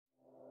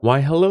Why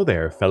hello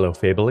there, fellow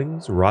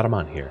Fablings,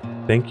 Rhadamant here.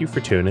 Thank you for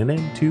tuning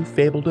in to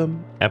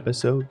Fabledom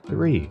Episode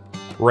 3,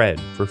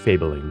 Red for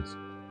Fablings.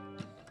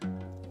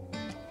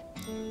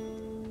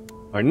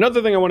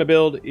 Another thing I want to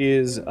build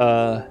is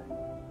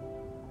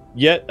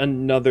yet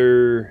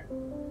another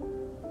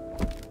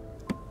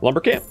lumber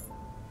camp,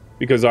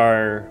 because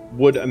our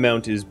wood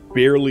amount is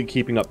barely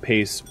keeping up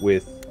pace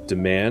with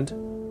demand.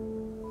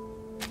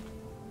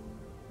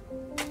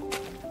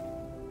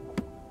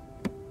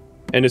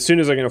 And as soon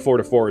as I can afford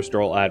a forester,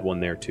 I'll add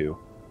one there too.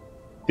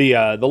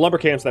 The lumber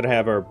camps that I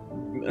have are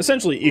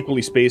essentially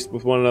equally spaced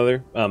with one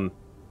another. Not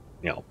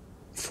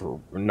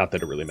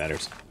that it really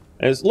matters.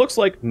 As it looks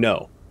like,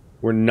 no,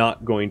 we're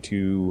not going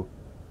to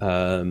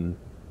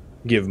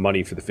give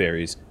money for the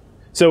fairies.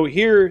 So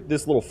here,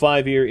 this little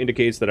 5 here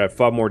indicates that I have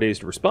 5 more days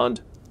to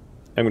respond.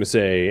 I'm going to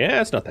say,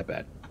 yeah, it's not that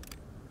bad.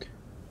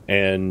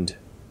 And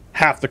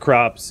half the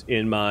crops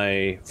in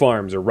my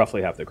farms, or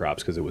roughly half the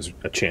crops, because it was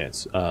a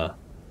chance,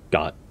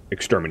 got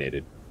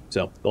exterminated.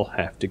 So they'll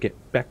have to get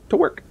back to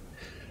work.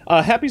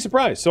 Happy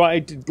surprise. So I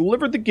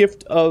delivered the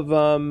gift of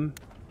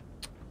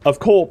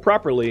coal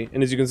properly,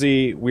 and as you can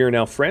see, we are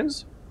now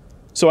friends.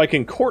 So I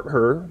can court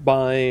her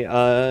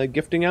by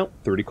gifting out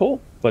 30 coal,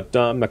 but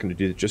I'm not going to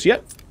do that just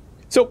yet.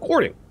 So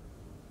courting.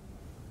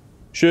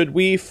 Should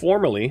we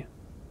formally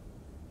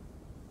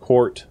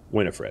court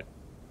Winifred?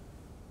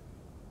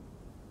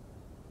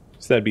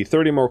 So that'd be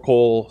 30 more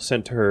coal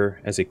sent to her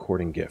as a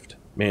courting gift.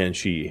 Man,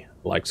 she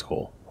likes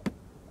coal.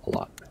 A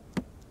lot.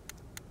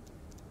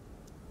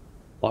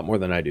 A lot more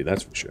than I do,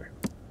 that's for sure.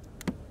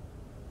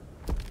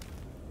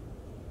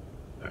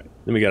 Alright,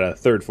 then we got a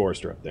third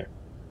forester up there.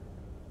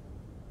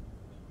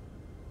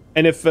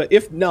 And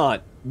if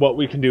not, what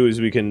we can do is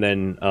we can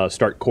then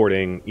start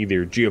courting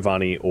either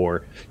Giovanni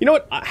or... You know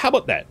what? How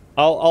about that?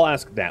 I'll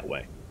ask that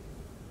way.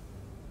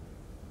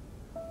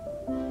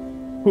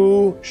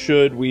 Who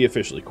should we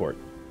officially court?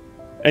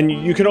 And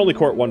you can only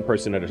court one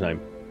person at a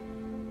time.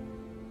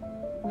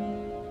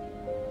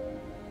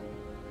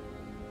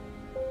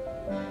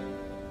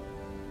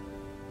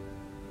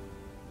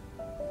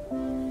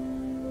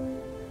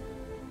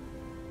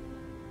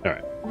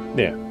 Alright.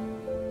 Yeah.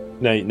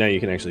 Now you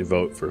can actually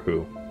vote for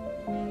who.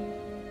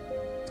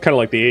 It's kind of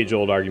like the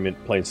age-old argument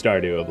playing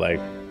Stardew of, like,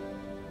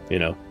 you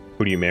know,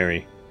 who do you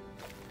marry?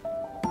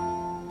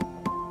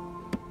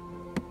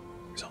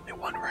 There's only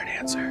one right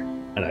answer,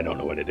 and I don't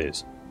know what it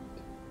is.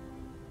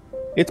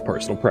 It's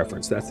personal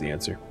preference, that's the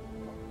answer.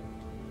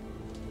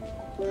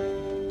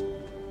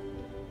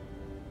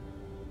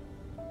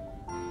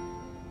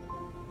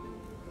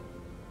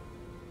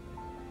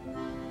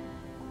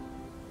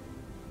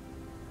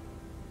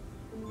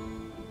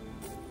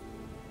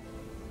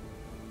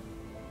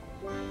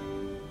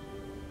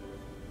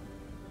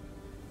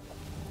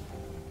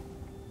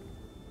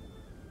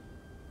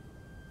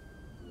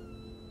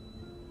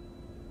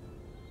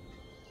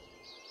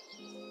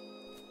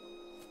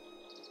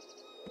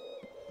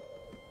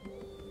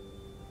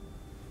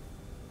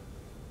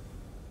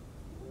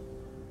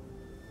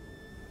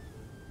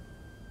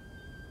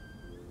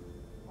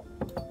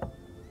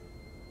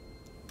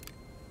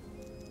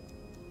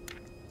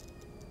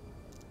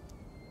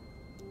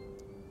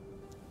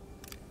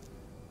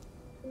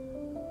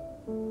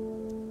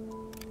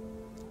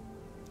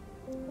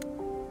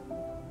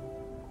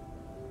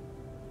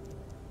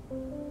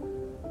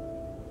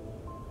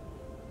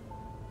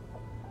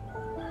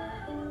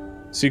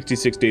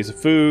 $66 days of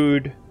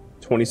food,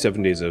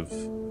 27 days of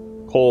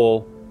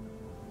coal.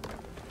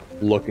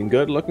 Looking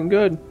good, looking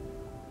good.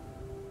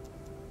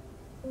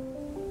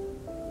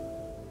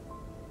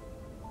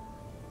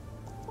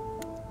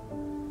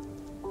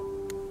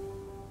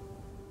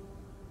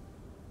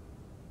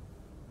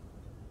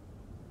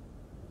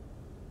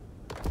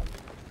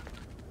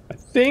 I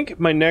think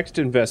my next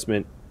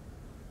investment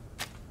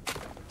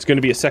is going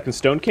to be a second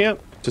stone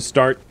camp to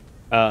start.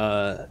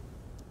 Oh,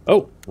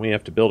 we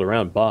have to build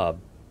around Bob.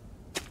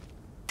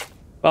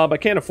 Bob, I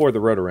can't afford the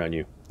road around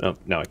you. Oh,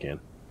 now I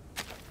can.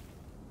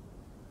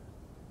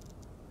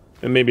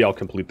 And maybe I'll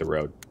complete the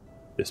road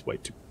this way,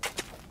 too.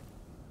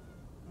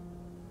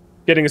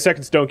 Getting a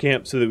second stone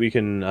camp so that we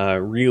can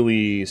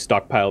really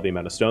stockpile the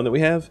amount of stone that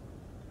we have.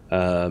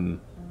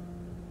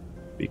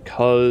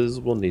 Because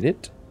we'll need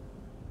it.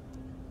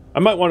 I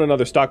might want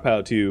another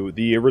stockpile, too.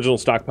 The original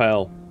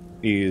stockpile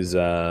is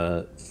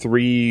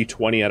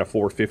 320 out of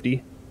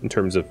 450 in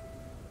terms of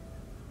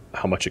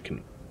how much it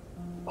can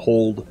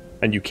hold.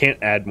 And you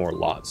can't add more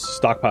lots.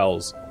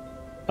 Stockpiles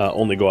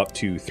only go up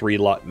to 3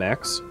 lot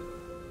max.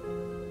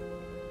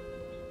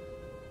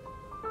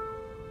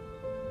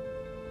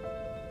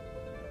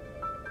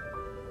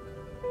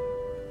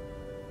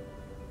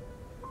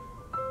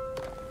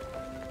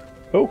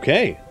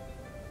 Okay.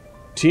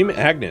 Team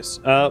Agnes.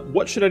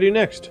 What should I do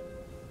next?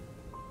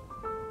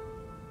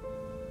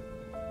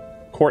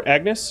 Court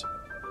Agnes?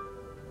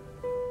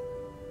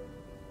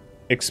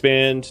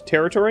 Expand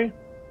territory?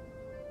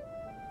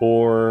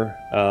 Or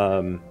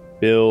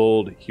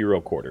build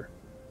hero quarter.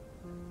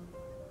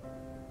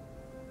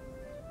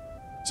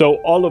 So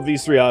all of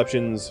these three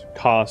options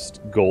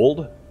cost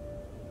gold.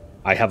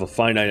 I have a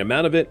finite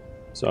amount of it,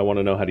 so I want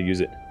to know how to use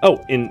it.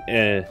 Oh,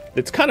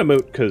 it's kind of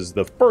moot, because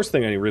the first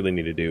thing I really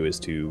need to do is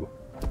to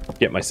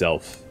get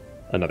myself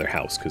another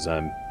house, because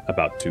I'm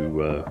about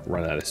to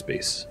run out of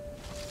space.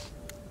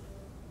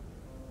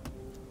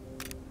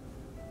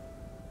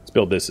 Let's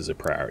build this as a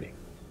priority,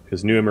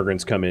 because new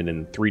immigrants come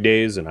in 3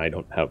 days, and I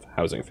don't have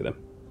housing for them.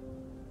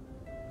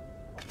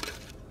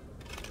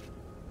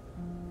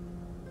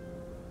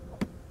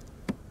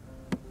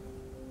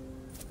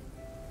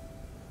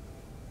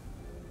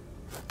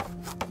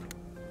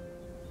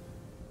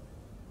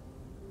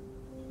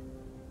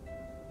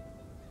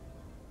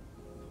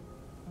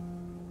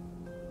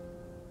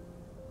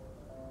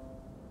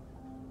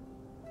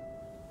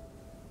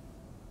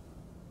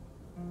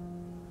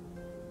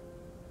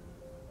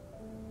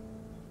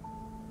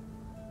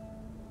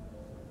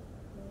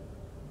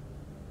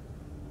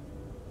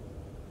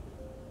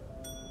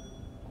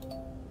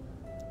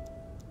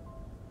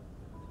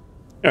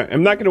 All right,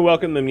 I'm not going to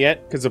welcome them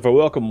yet, because if I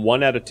welcome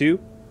 1 out of 2,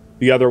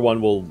 the other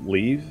one will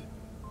leave.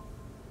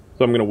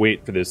 So I'm going to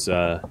wait for this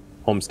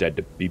homestead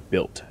to be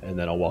built, and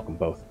then I'll welcome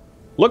both.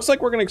 Looks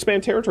like we're going to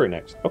expand territory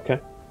next. Okay.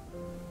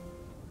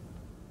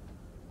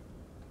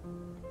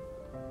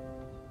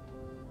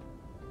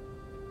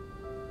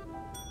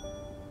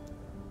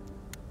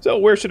 So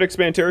where should I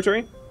expand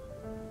territory?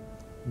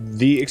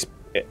 The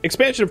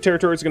expansion of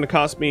territory is going to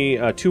cost me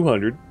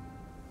 200,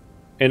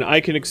 and I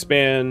can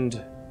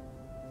expand...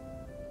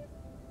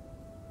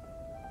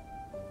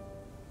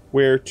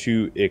 Where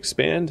to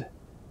expand?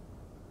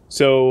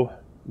 So,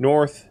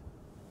 north,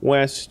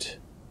 west...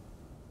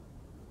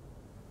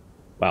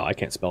 Wow, I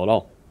can't spell it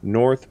all.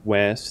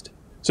 Northwest.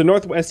 So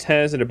northwest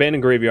has an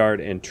abandoned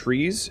graveyard and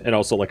trees, and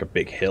also like a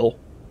big hill.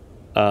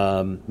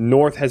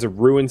 North has a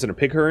ruins and a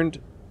pig herd.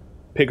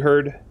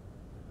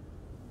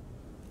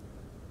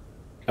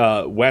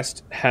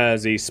 West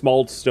has a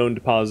small stone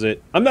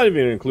deposit. I'm not even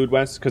going to include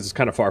west, because it's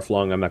kind of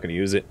far-flung. I'm not going to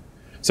use it.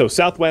 So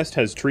southwest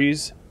has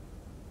trees.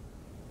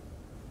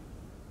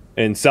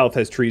 And south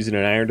has trees and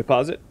an iron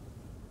deposit.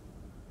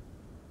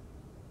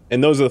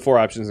 And those are the 4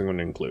 options I'm going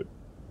to include.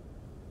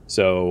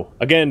 So,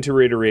 again, to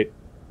reiterate,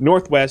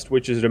 northwest,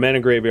 which is an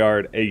abandoned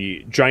graveyard,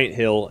 a giant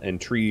hill,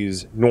 and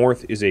trees.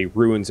 North is a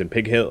ruins and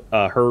pig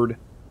herd.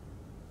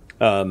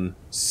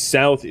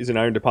 South is an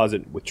iron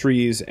deposit with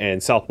trees,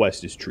 and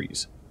southwest is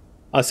trees.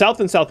 South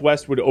and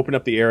southwest would open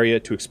up the area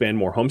to expand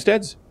more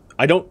homesteads.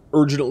 I don't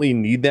urgently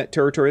need that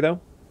territory,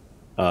 though.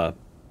 And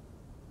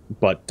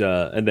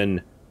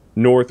then...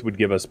 North would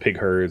give us pig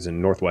herds,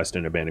 and northwest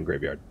an abandoned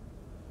graveyard.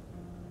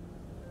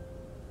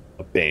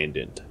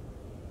 Abandoned.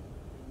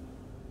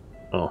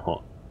 Uh-huh.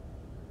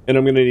 And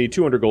I'm going to need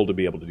 200 gold to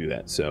be able to do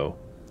that, so...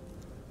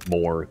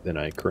 More than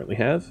I currently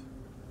have.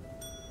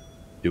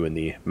 Doing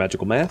the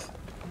magical math.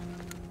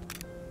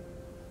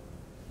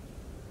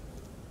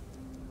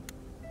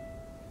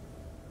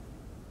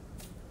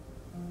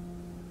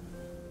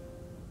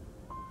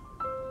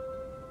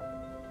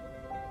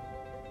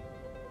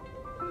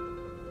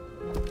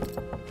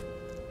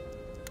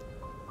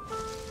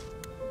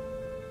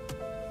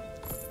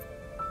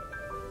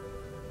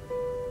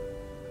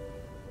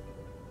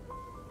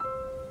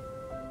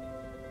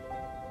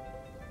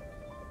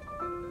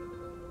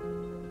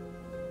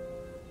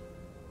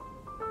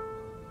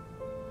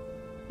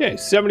 Okay,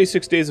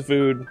 76 days of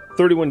food,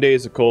 31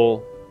 days of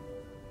coal.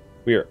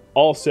 We are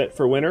all set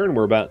for winter, and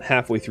we're about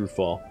halfway through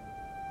fall.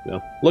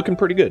 So, looking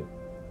pretty good.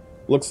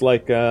 Looks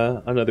like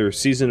another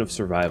season of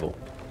survival.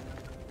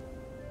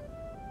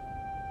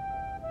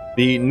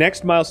 The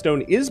next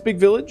milestone is Big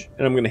Village,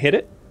 and I'm going to hit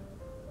it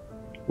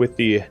with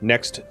the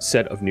next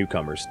set of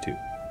newcomers, too.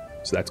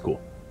 So that's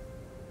cool.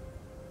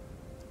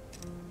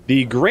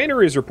 The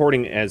granary is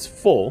reporting as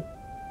full.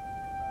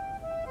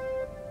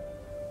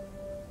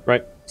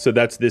 Right? So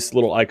that's this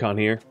little icon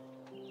here.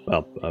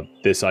 Well,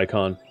 this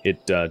icon.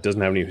 It doesn't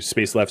have any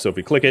space left, so if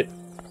we click it,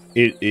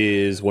 it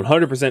is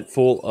 100%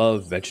 full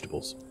of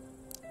vegetables.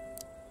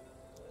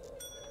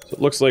 So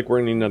it looks like we're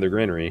in another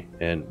granary,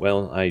 and,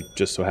 well, I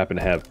just so happen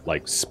to have,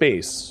 like,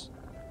 space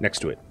next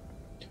to it.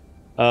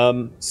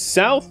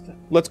 South,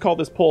 let's call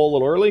this poll a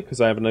little early, because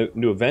I have a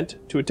new event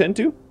to attend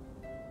to.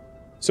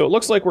 So it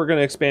looks like we're going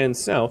to expand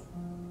south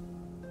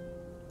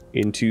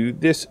into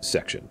this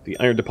section, the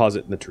iron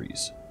deposit and the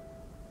trees.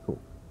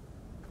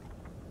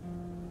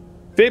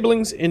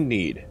 Fablings in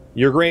need.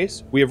 Your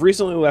Grace, we have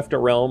recently left our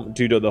realm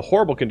due to the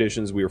horrible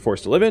conditions we were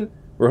forced to live in.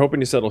 We're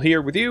hoping to settle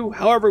here with you.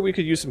 However, we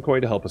could use some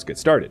coin to help us get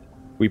started.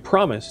 We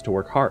promise to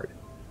work hard.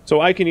 So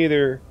I can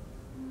either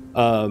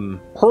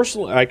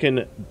personally, I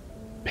can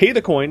pay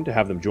the coin to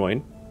have them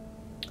join.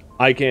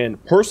 I can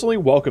personally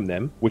welcome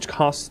them, which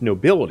costs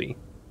nobility.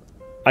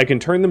 I can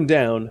turn them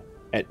down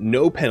at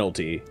no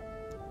penalty.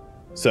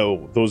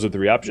 So those are the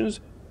 3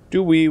 options.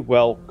 Do we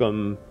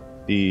welcome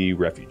the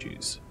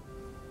refugees?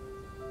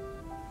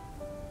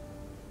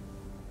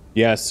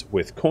 Yes,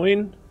 with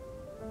coin.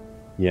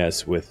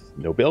 Yes, with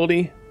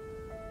nobility.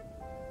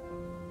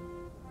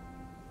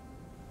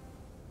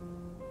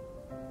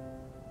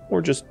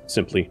 Or just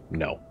simply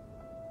no.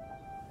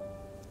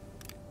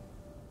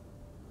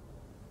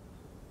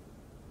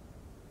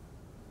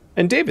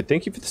 And David,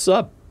 thank you for the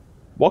sub.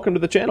 Welcome to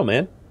the channel,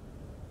 man.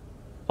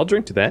 I'll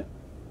drink to that.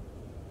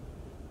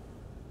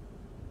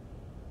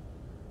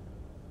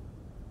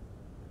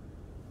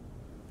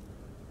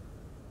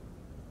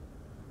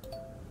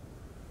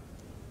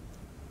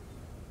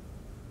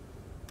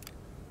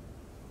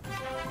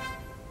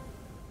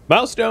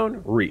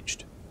 Milestone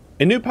reached.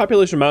 A new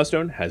population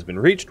milestone has been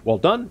reached. Well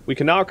done. We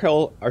can now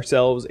call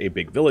ourselves a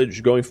big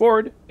village. Going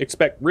forward,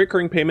 expect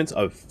recurring payments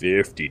of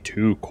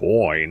 52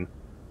 coin.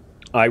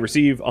 I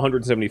receive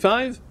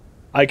 175.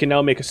 I can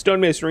now make a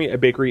stonemasonry, a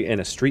bakery,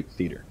 and a street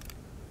theater.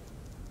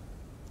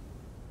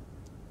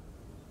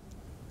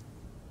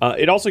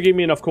 It also gave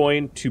me enough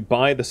coin to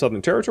buy the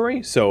Southern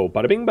Territory, so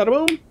bada bing, bada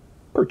boom,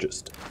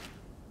 purchased.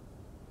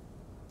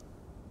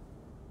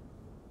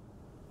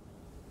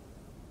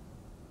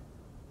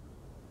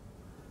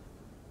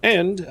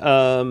 And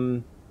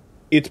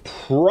it's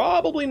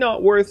probably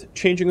not worth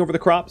changing over the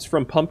crops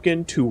from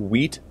pumpkin to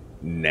wheat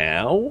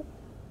now,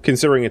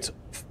 considering it's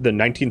the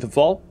 19th of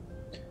fall.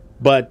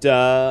 But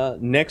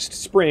next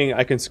spring,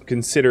 I can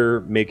consider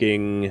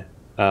making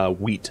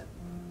wheat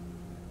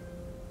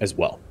as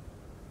well.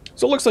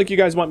 So it looks like you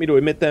guys want me to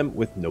admit them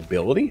with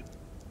nobility.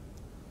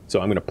 So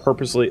I'm going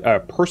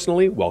to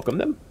personally welcome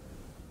them.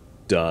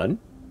 Done.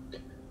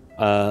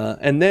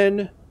 And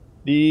then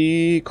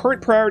the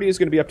current priority is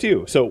going to be up to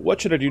you. So what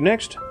should I do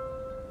next?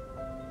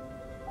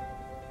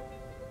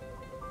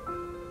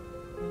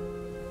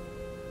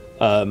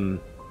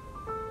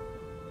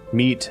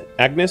 Meet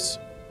Agnes,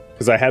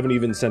 because I haven't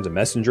even sent a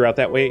messenger out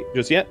that way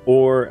just yet,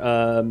 or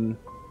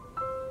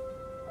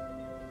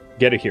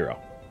get a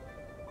hero.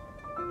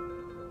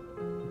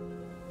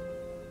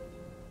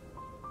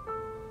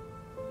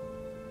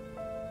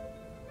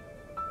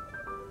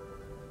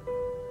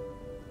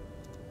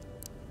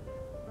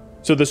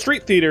 So the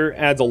street theater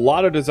adds a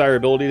lot of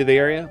desirability to the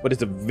area, but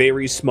it's a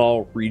very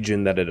small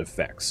region that it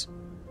affects.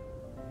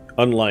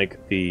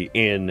 Unlike the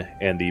Inn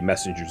and the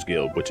Messengers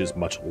Guild, which is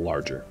much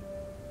larger.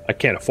 I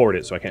can't afford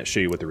it, so I can't show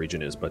you what the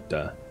region is, but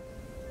the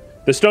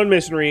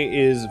stonemasonry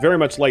is very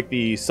much like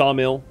the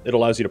sawmill. It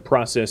allows you to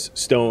process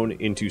stone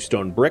into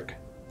stone brick,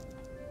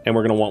 and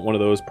we're going to want one of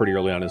those pretty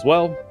early on as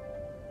well.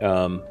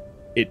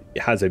 It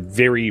has a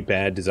very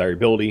bad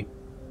desirability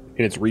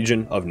in its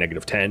region of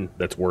 -10.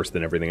 That's worse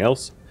than everything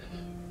else.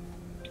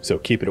 So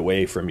keep it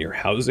away from your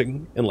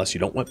housing unless you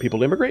don't want people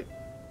to immigrate.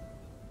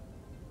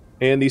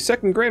 And the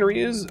second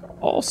granary is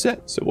all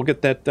set, so we'll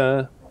get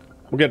that.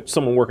 We'll get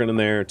someone working in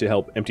there to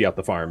help empty out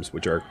the farms,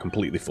 which are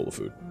completely full of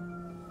food.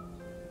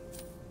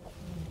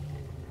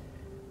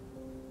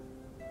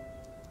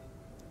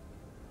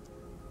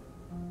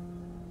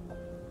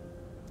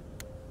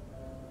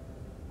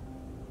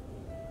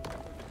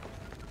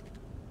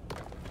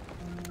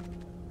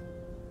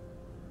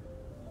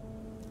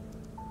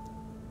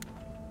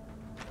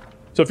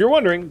 So if you're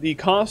wondering, the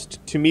cost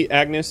to meet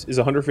Agnes is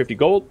 150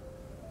 gold,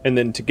 and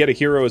then to get a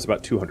hero is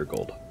about 200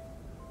 gold.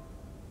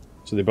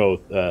 So they're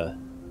both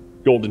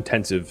gold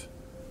intensive.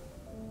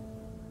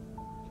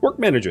 Work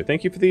manager,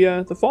 thank you for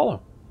the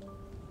follow.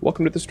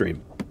 Welcome to the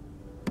stream.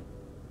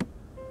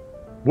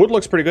 Wood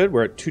looks pretty good.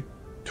 We're at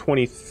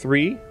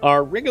 223.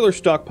 Our regular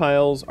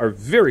stockpiles are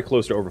very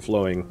close to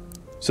overflowing,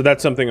 so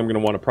that's something I'm going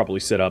to want to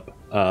probably set up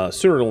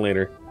sooner than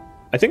later.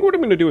 I think what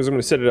I'm going to do is I'm going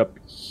to set it up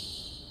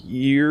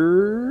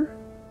here,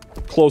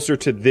 closer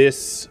to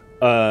this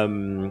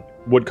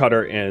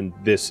woodcutter and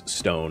this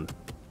stone.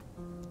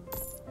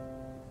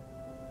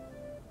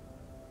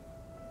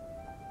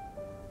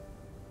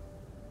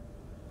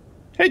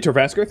 Hey,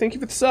 Torvasker, thank you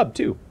for the sub,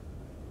 too.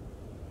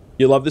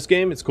 You love this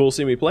game? It's cool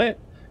seeing me play it?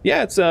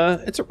 Yeah, it's a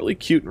really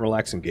cute and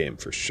relaxing game,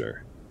 for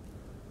sure.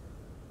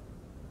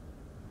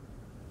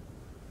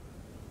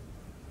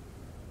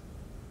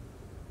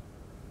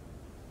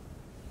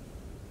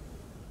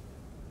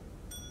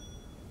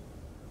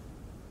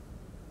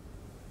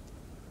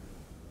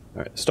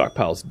 Alright, the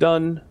stockpile's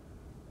done.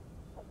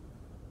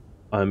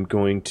 I'm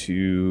going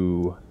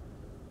to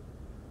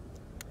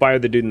fire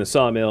the dude in the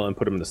sawmill and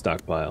put him in the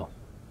stockpile.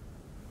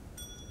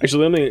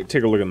 Actually, let me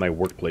take a look at my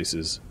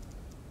workplaces.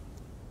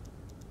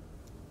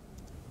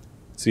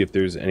 See if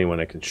there's anyone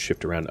I can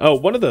shift around. Oh,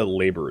 one of the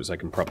laborers I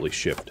can probably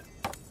shift.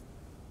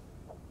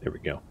 There we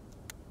go.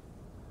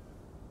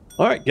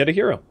 Alright, get a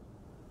hero.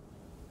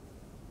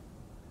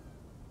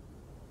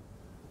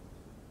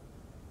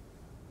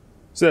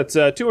 So that's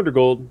 200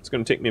 gold. It's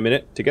going to take me a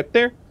minute to get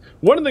there.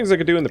 One of the things I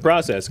could do in the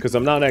process, because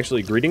I'm not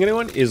actually greeting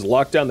anyone, is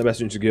lock down the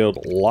Messenger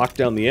Guild, lock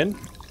down the inn.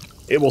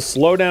 It will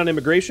slow down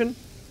immigration,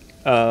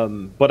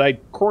 but I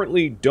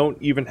currently don't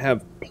even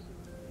have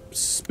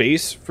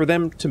space for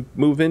them to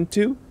move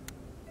into.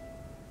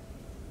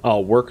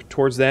 I'll work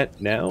towards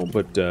that now,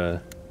 but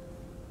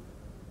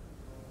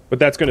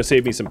that's going to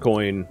save me some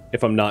coin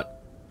if I'm not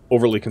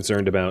overly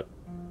concerned about...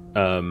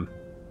 oh,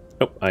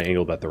 I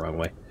angled that the wrong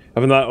way.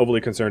 If I'm not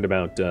overly concerned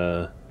about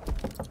the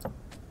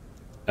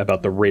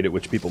rate at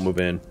which people move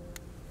in,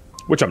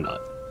 which I'm not.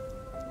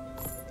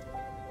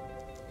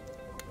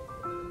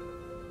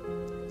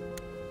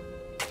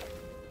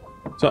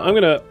 So I'm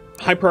gonna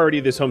high priority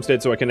this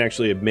homestead so I can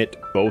actually admit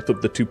both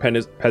of the two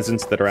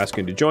peasants that are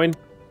asking to join,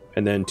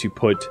 and then to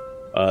put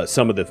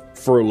some of the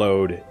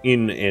furloughed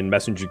inn and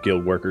messenger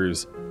guild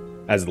workers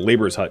as the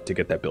laborer's hut to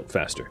get that built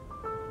faster.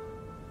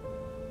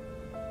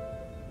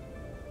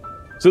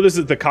 So this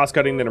is the cost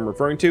cutting that I'm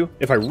referring to.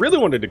 If I really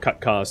wanted to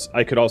cut costs,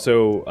 I could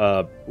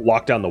also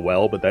lock down the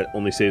well, but that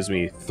only saves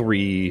me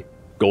 3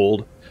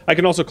 gold. I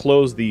can also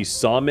close the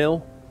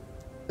sawmill.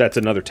 That's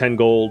another 10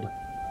 gold.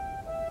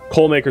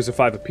 Coal makers are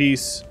 5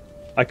 apiece.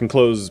 I can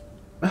close...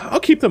 I'll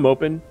keep them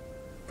open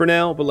for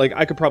now, but like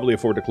I could probably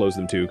afford to close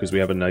them too because we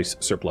have a nice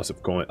surplus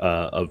of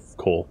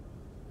coal.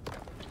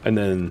 And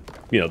then,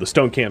 you know, the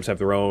stone camps have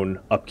their own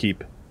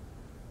upkeep.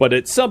 But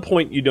at some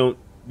point you don't...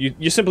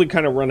 You simply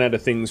kind of run out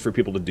of things for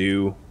people to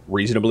do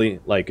reasonably,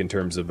 like in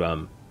terms of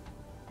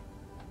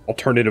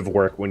alternative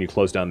work when you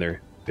close down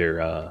their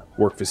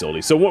work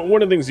facility. So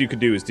one of the things you could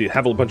do is to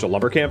have a bunch of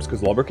lumber camps,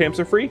 because lumber camps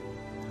are free.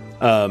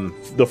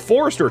 The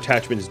forester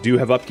attachments do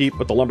have upkeep,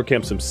 but the lumber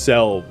camps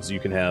themselves, you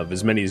can have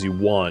as many as you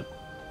want,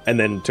 and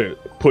then to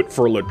put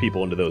furloughed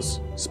people into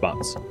those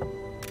spots.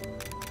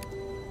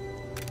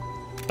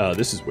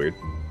 This is weird.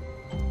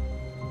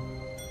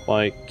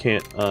 Why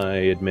can't I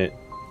admit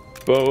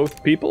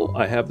both people?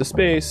 I have the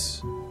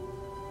space.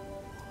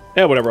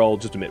 Yeah, whatever, I'll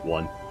just admit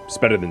 1. It's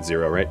better than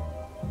 0, right?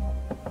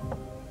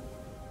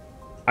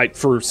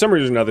 For some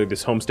reason or another,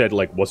 this homestead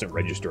like wasn't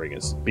registering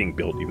as being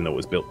built, even though it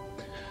was built.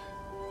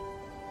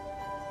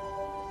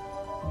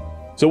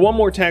 So 1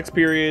 more tax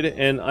period,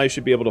 and I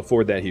should be able to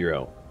afford that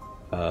hero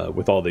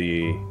with all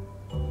the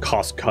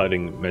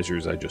cost-cutting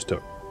measures I just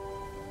took.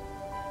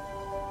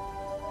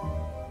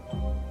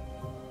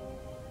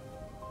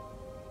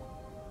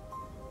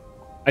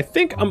 I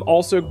think I'm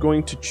also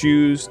going to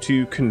choose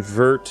to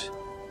convert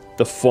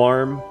the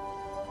farm,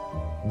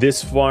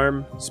 this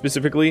farm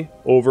specifically,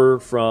 over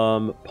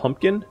from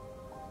pumpkin.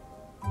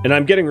 And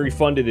I'm getting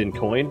refunded in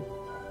coin,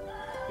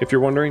 if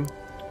you're wondering,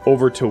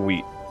 over to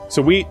wheat.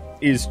 So wheat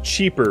is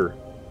cheaper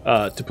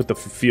to put the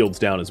fields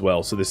down as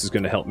well, so this is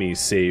going to help me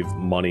save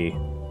money,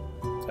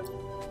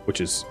 which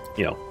is,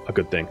 you know, a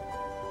good thing.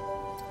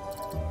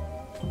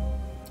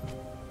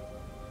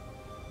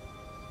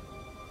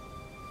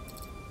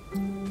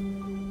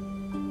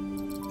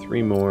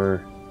 Three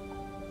more.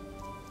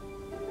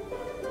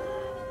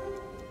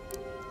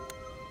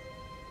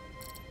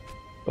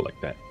 Go like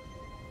that.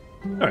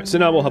 Alright, so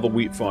now we'll have a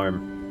wheat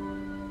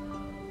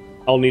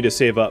farm. I'll need to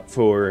save up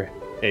for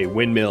a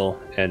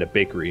windmill and a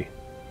bakery.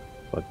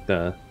 But, you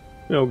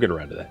know, we'll get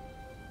around to that.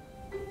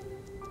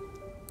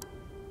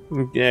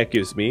 That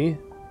gives me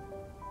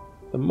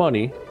the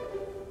money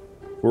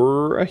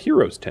for a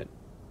hero's tent.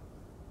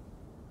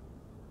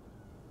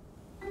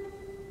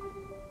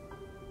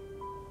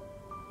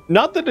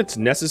 Not that it's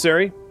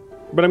necessary,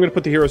 but I'm going to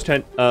put the hero's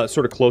tent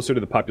sort of closer to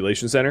the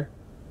population center,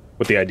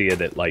 with the idea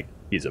that, like,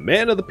 he's a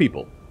man of the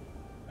people.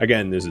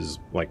 Again, this is,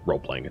 like,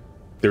 role-playing it.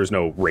 There's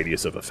no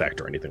radius of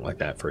effect or anything like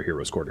that for a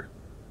hero's quarter.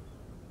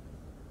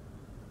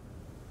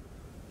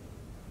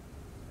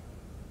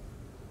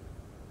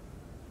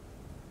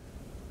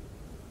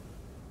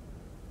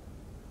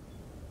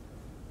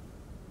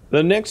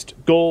 The next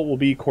goal will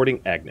be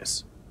courting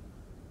Agnes.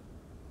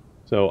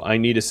 So I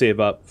need to save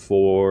up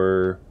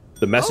for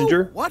the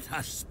messenger. Oh, what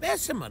a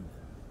specimen!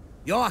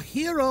 Your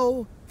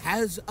hero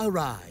has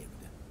arrived.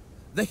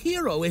 The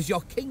hero is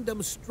your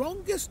kingdom's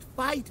strongest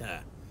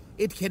fighter.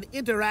 It can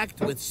interact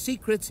with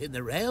secrets in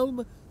the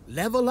realm,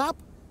 level up,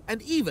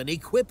 and even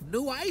equip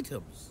new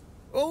items.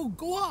 Oh,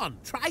 go on,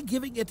 try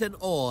giving it an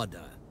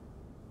order.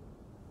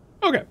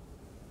 Okay,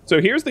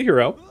 so here's the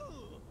hero.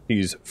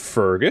 He's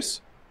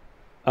Fergus.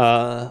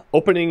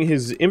 Opening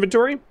his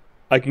inventory,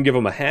 I can give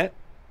him a hat.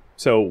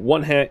 So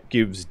 1 hat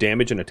gives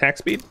damage and attack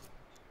speed,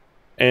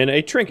 and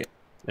a trinket.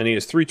 And he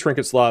has 3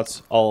 trinket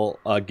slots. I'll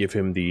give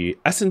him the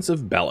Essence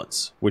of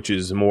Balance, which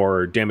is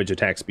more damage,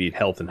 attack speed,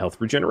 health, and health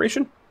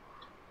regeneration.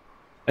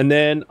 And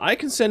then I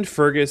can send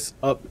Fergus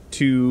up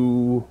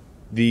to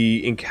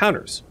the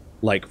encounters,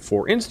 like,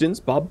 for instance,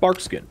 Bob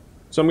Barkskin.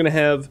 So I'm going to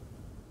have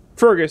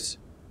Fergus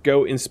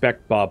go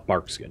inspect Bob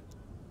Barkskin.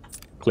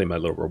 Claim my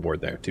little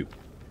reward there, too.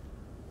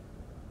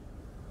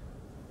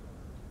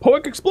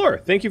 Poic Explorer,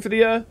 thank you for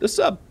the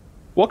sub.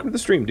 Welcome to the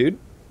stream, dude.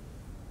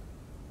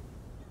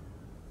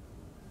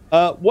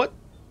 What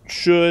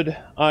should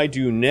I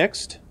do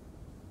next?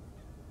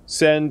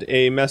 Send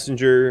a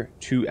messenger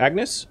to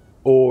Agnes,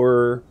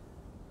 or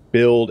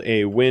build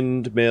a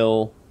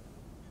windmill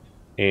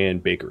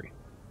and bakery?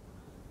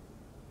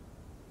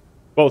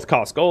 Both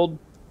cost gold.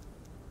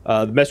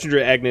 The messenger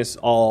to Agnes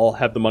I'll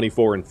have the money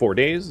for in 4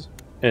 days,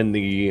 and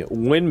the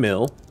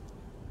windmill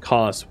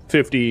costs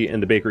 50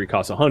 and the bakery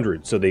costs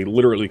 100, so they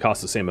literally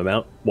cost the same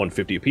amount,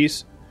 150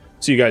 apiece.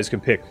 So you guys can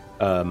pick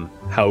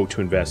how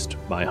to invest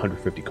my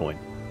 150 coin.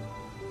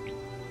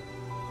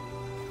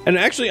 And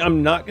actually,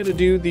 I'm not going to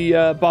do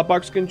the Bob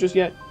Barkskin just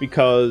yet,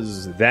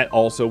 because that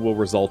also will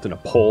result in a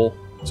poll.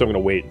 So I'm going to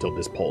wait until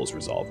this poll is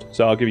resolved.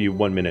 So I'll give you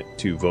 1 minute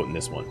to vote in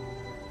this one.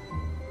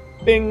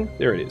 Bing!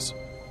 There it is.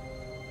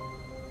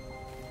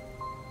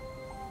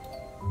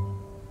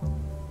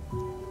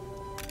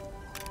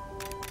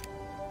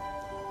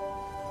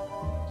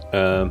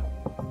 Oh,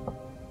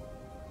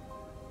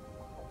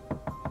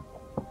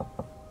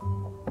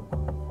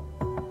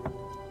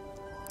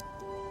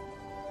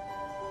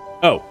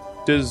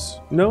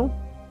 no?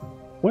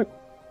 What?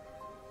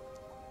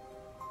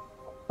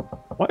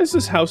 Why is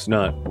this house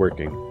not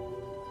working?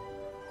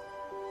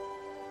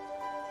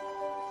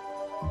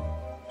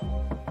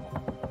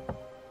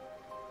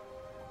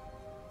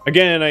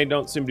 Again, I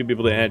don't seem to be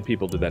able to add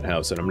people to that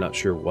house, and I'm not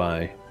sure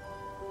why.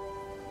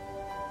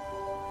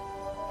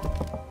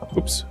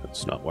 Oops,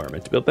 that's not where I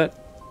meant to build that.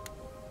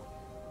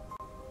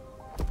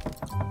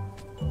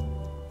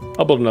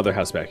 I'll build another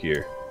house back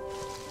here.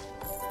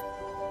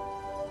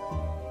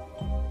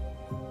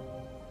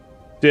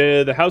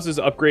 Did the houses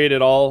upgrade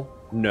at all?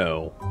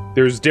 No.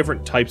 There's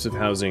different types of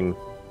housing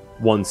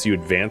once you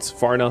advance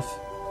far enough.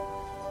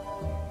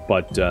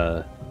 But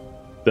the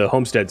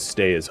homesteads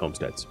stay as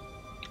homesteads.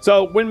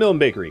 So, windmill and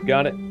bakery,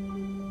 got it.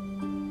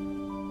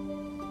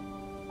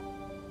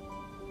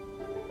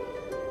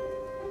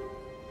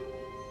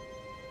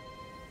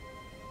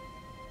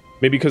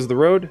 Maybe because of the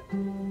road?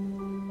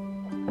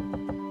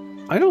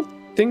 I don't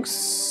think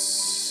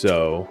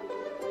so.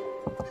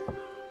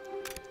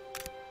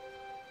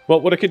 Well,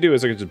 what I could do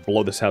is I could just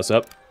blow this house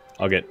up.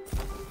 I'll get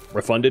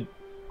refunded.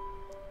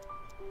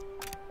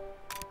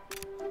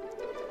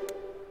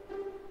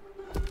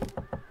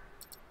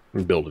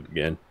 And build it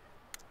again.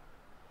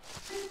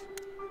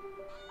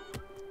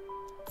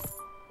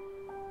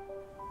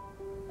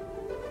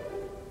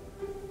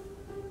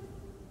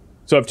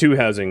 So I have two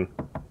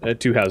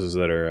houses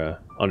that are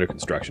under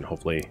construction.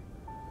 Hopefully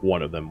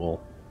one of them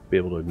will be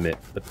able to admit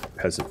the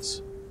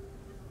peasants.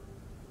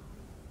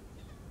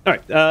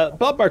 Alright,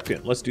 Bob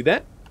Barkfin, let's do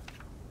that.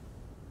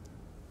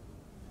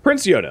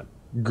 Prince Yoda,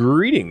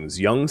 greetings,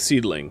 young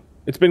seedling.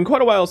 It's been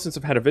quite a while since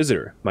I've had a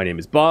visitor. My name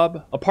is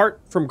Bob. Apart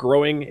from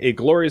growing a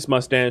glorious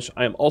mustache,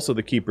 I am also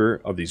the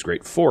keeper of these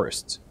great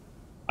forests.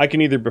 I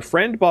can either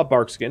befriend Bob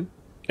Barkskin,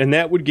 and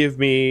that would give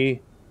me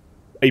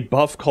a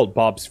buff called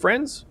Bob's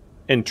Friends,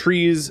 and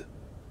trees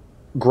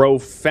grow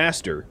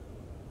faster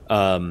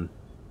from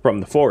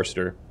the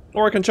forester,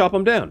 or I can chop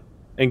them down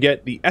and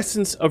get the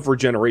Essence of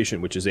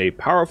Regeneration, which is a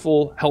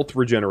powerful health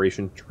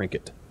regeneration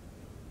trinket.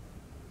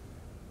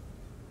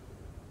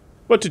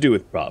 What to do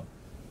with Bob?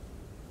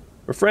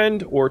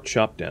 Befriend or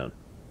chop down?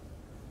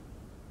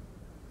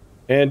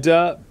 And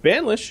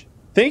Banlish,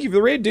 thank you for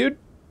the raid, dude.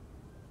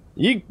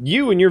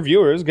 You and your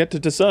viewers get to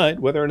decide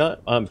whether or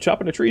not I'm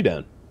chopping a tree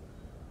down.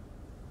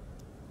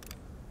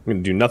 I'm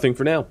gonna do nothing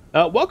for now.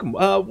 Welcome.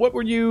 What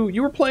were you?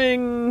 You were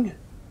playing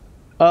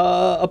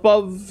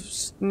Above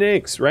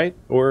Snakes, right?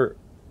 Or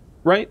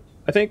right?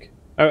 I think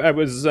I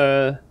was.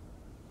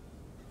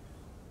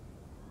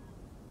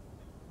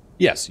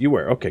 Yes, you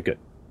were. Okay, good.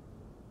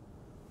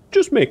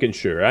 Just making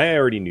sure. I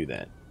already knew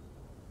that.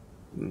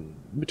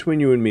 Between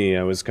you and me,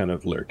 I was kind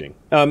of lurking.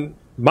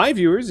 My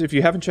viewers, if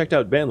you haven't checked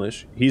out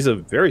Banlish, he's a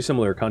very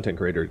similar content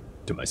creator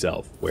to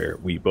myself, where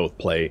we both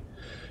play,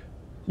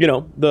 you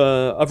know,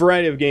 a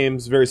variety of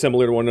games very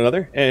similar to one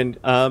another, and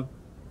I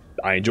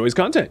enjoy his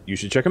content. You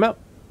should check him out.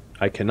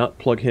 I cannot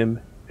plug him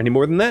any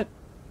more than that.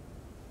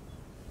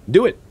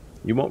 Do it.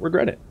 You won't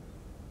regret it.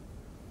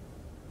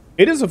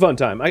 It is a fun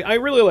time. I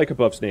really like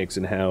Above Snakes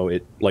and how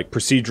it like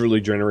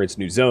procedurally generates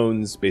new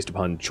zones based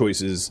upon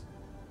choices.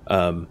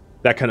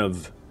 That kind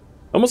of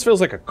almost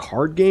feels like a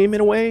card game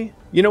in a way.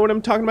 You know what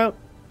I'm talking about?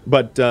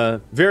 But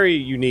very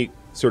unique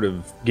sort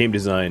of game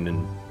design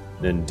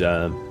and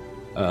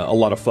a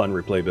lot of fun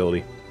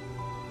replayability.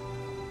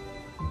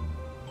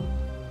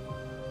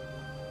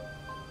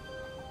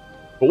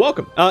 But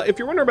welcome. If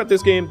you're wondering about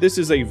this game, this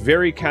is a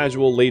very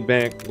casual,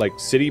 laid-back, like,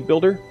 city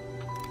builder.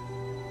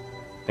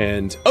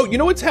 And, oh, you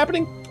know what's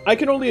happening? I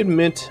can only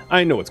admit,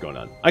 I know what's going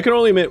on. I can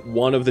only admit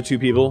one of the two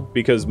people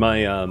because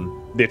my,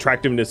 the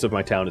attractiveness of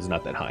my town is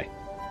not that high.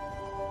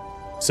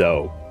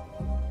 So,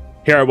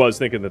 here I was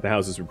thinking that the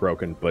houses were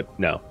broken, but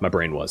no, my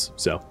brain was.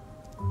 So,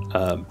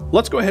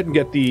 let's go ahead and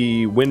get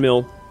the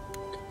windmill.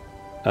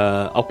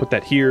 I'll put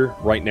that here,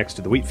 right next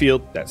to the wheat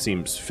field. That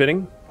seems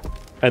fitting.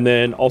 And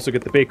then also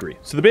get the bakery.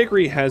 So the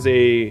bakery has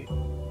a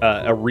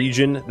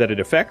region that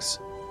it affects.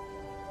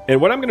 And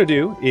what I'm going to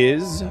do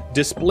is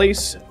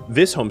displace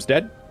this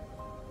homestead.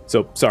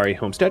 So, sorry,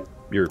 homestead.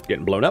 You're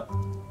getting blown up.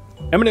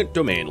 Eminent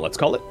domain, let's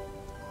call it.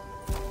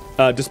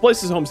 Displace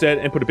this homestead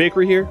and put a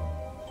bakery here.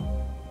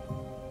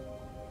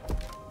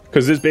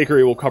 Because this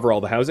bakery will cover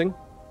all the housing.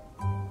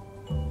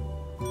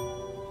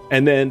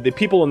 And then the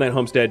people in that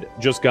homestead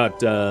just got...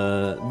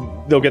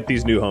 they'll get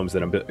these new homes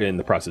that I'm in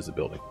the process of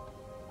building.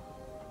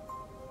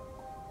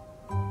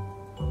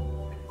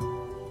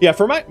 Yeah,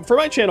 for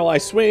my channel, I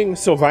swing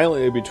so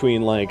violently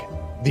between, like,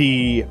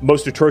 the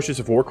most atrocious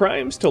of war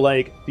crimes to,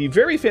 like, the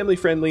very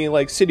family-friendly,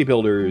 like, city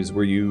builders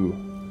where you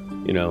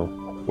know,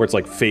 where it's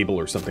like Fable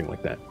or something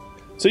like that.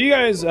 So you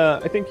guys,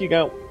 I think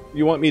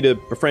you want me to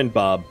befriend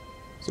Bob.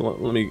 So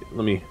let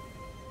me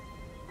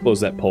close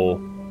that poll.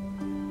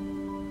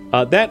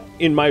 That,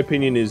 in my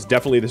opinion, is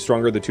definitely the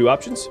stronger of the two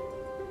options.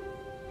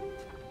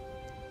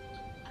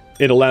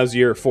 it allows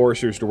your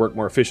foresters to work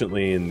more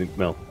efficiently, and,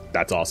 well,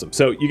 that's awesome.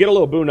 So you get a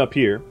little boon up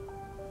here.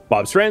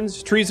 Bob's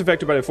friends. Trees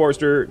affected by the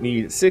forester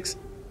need 6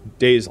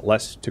 days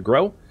less to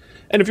grow.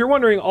 And if you're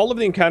wondering, all of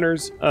the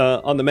encounters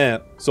on the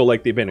map, so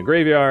like the abandoned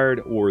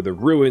graveyard or the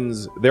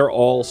ruins, they're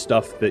all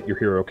stuff that your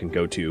hero can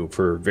go to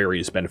for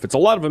various benefits. A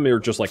lot of them are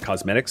just like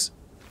cosmetics.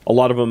 A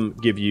lot of them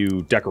give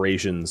you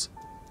decorations.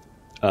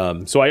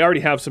 So I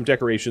already have some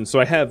decorations. So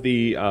I have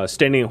the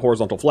standing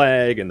horizontal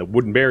flag and the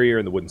wooden barrier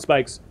and the wooden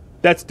spikes.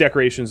 That's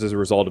decorations as a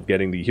result of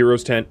getting the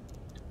hero's tent.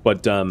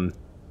 But some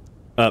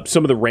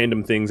of the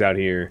random things out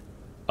here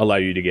allow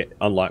you to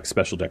unlock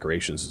special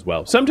decorations as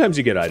well. Sometimes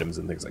you get items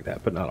and things like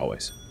that, but not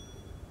always.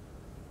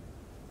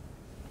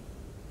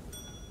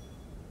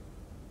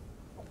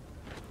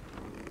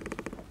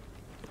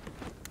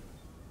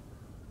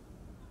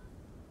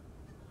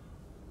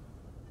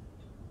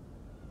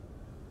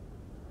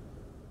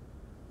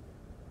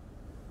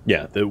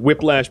 Yeah, the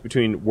whiplash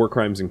between war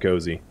crimes and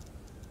cozy.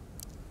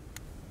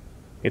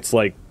 It's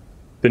like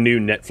the new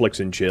Netflix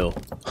and chill.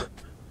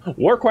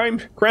 War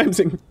crimes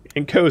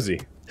and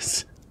cozy.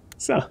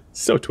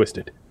 So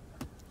twisted.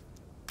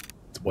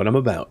 It's what I'm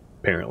about,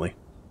 apparently.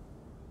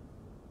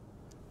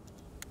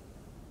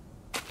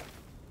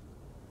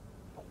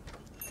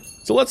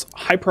 So let's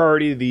high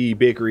priority the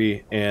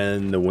bakery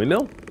and the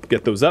windmill.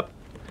 Get those up.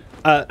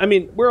 I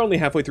mean, we're only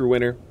halfway through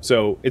winter,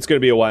 so it's going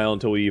to be a while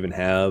until we even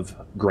have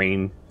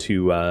grain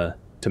to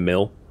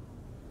mill.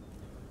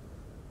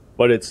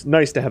 But it's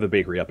nice to have the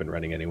bakery up and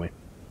running anyway.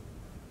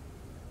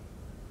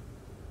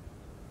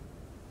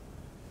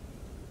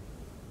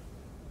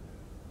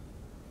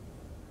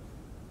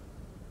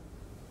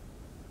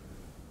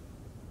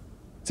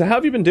 So how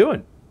have you been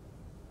doing?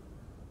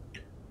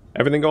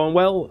 Everything going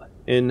well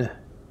in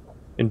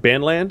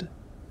Bandland?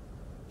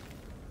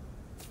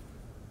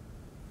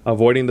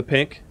 Avoiding the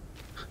pink?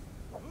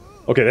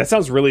 Okay, that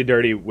sounds really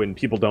dirty when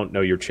people don't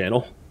know your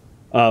channel.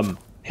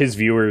 His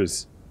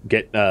viewers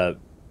get, well,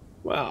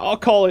 I'll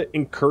call it,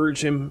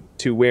 encourage him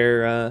to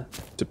wear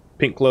to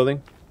pink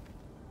clothing.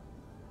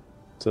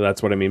 So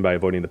that's what I mean by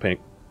avoiding the pink.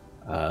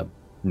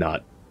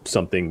 Not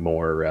something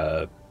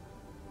more,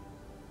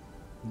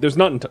 there's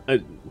not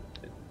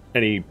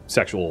any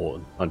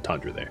sexual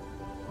entendre there.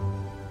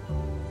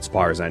 As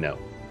far as I know.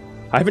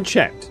 I haven't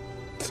checked.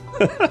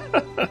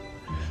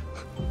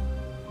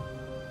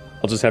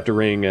 I'll just have to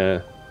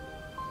ring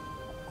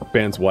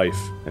Band's wife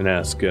and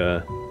ask,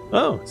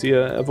 oh, is he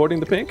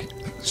avoiding the pink?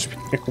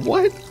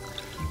 What?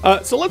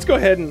 So let's go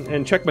ahead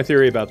and check my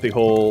theory about the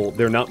whole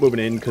they're not moving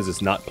in because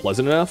it's not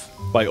pleasant enough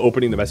by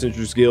opening the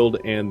Messengers Guild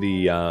and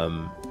the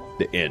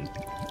inn.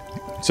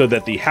 So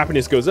that the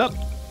happiness goes up,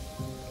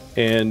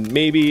 and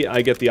maybe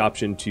I get the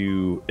option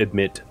to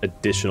admit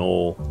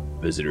additional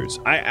visitors.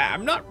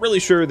 I'm not really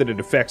sure that it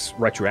affects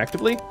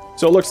retroactively,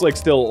 so it looks like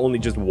still only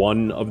just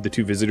one of the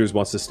 2 visitors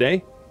wants to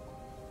stay,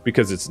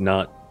 because it's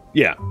not...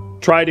 Yeah,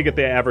 try to get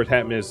the average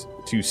happiness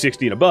to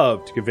 60 and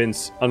above to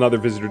convince another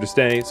visitor to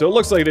stay. So it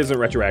looks like it isn't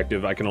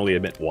retroactive. I can only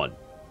admit 1.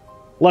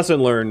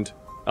 Lesson learned,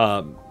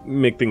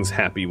 make things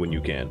happy when you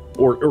can.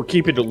 Or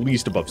keep it at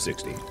least above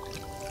 60.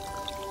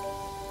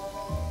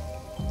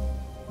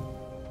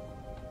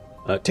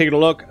 Taking a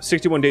look,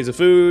 61 days of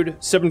food,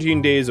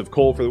 17 days of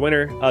coal for the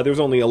winter.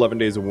 There's only 11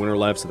 days of winter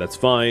left, so that's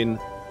fine.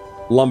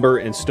 Lumber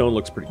and stone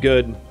looks pretty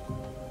good.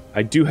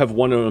 I do have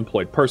 1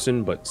 unemployed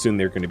person, but soon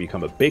they're going to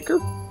become a baker.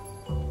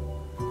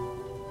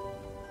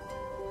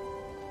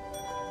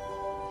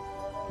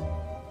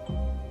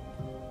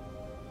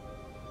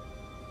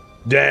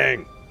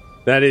 Dang,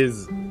 that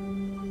is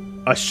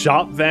a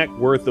shop vac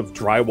worth of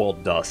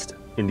drywall dust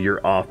into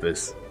your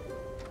office.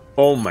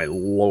 Oh my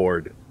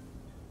lord.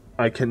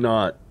 I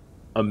cannot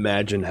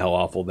imagine how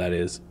awful that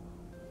is.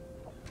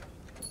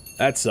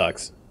 That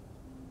sucks.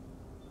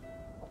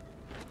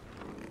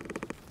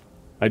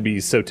 I'd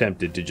be so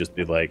tempted to just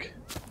be like,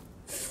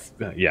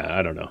 yeah,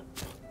 I don't know.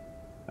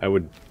 I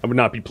would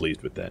not be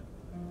pleased with that.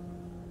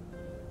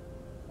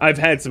 I've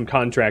had some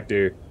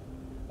contractor...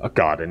 Oh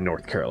god, in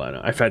North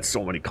Carolina. I've had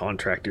so many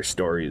contractor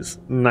stories.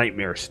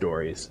 Nightmare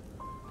stories.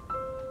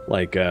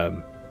 Like,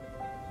 the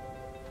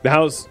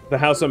house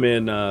I'm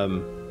in,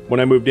 when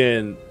I moved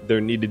in,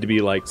 there needed to be,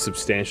 like,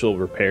 substantial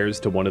repairs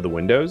to one of the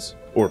windows.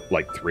 Or,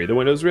 like, 3 of the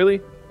windows,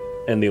 really.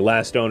 And the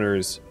last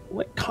owners,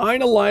 like,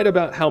 kind of lied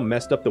about how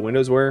messed up the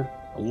windows were.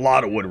 A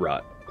lot of wood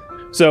rot.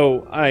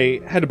 So,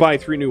 I had to buy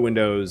 3 new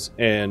windows,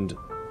 and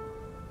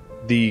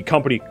the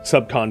company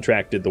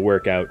subcontracted the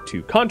work out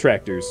to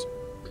contractors.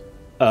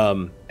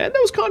 And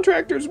those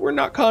contractors were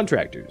not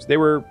contractors. They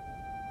were...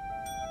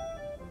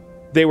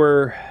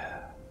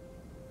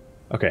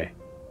 Okay,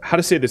 how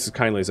to say this as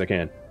kindly as I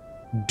can.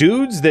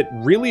 Dudes that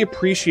really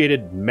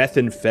appreciated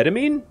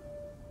methamphetamine,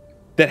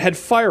 that had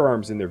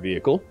firearms in their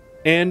vehicle,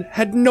 and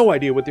had no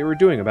idea what they were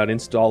doing about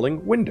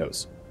installing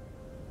windows.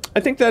 I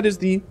think that is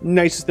the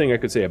nicest thing I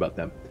could say about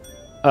them.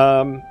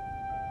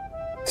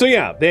 So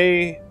yeah,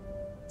 they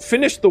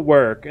finished the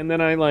work, and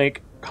then I,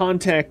 like,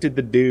 contacted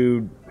the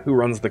dude who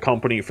runs the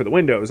company for the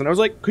windows, and I was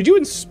like, could you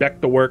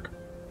inspect the work?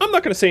 I'm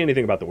not going to say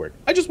anything about the work.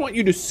 I just want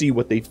you to see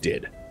what they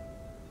did.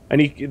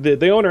 And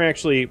the owner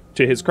actually,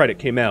 to his credit,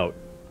 came out,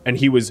 and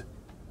he was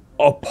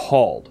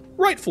appalled,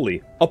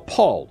 rightfully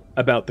appalled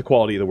about the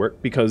quality of the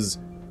work because,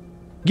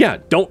 yeah,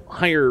 don't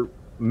hire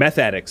meth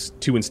addicts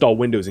to install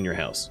windows in your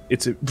house.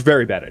 It's a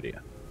very bad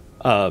idea.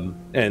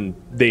 And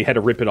they had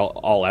to rip it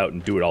all out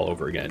and do it all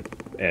over again.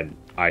 And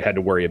I had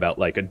to worry about,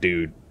 like, a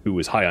dude who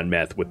was high on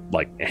meth with,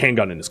 like, a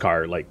handgun in his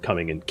car, like,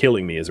 coming and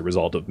killing me as a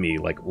result of me,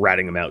 like,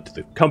 ratting him out to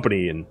the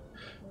company. And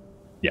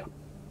yeah.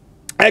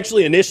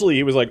 Actually, initially,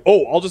 he was like,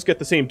 oh, I'll just get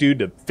the same dude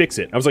to fix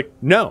it. I was like,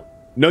 no,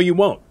 you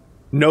won't.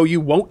 No,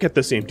 you won't get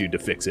the same dude to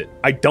fix it.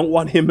 I don't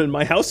want him in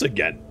my house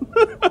again.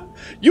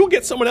 You'll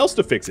get someone else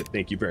to fix it.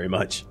 Thank you very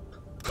much.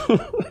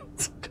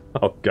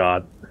 Oh,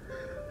 God.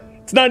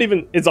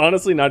 It's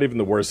honestly not even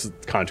the worst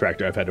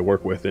contractor I've had to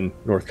work with in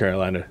North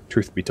Carolina,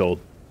 truth be told.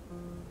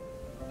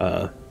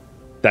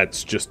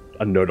 That's just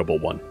a notable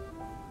one.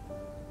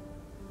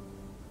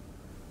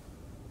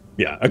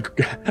 Yeah,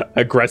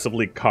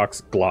 aggressively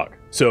cocks Glock.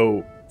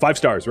 So, 5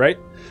 stars, right?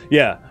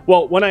 Yeah.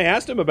 Well, when I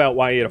asked him about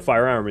why he had a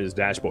firearm in his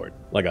dashboard,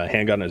 like a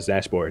handgun on his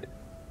dashboard,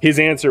 his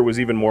answer was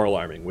even more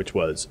alarming, which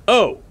was,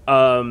 so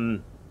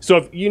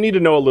if you need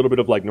to know a little bit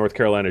of, like, North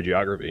Carolina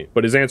geography,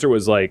 but his answer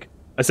was, like,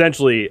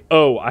 essentially,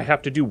 I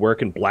have to do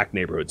work in black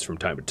neighborhoods from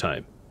time to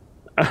time.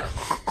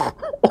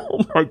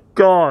 Oh my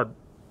God.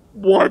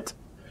 What?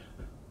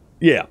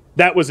 Yeah,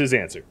 that was his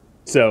answer.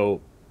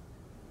 So,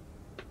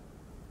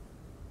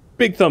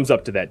 big thumbs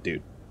up to that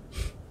dude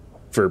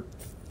for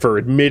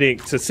admitting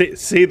to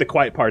say the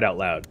quiet part out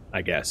loud,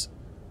 I guess.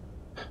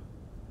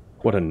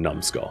 What a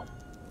numbskull.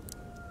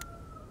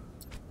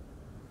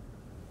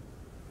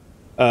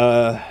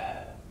 Yeah,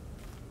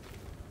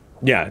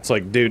 it's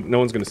like, dude, no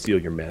one's gonna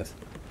steal your meth.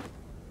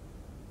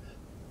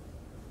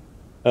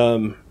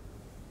 Okay,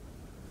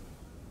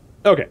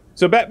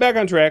 so back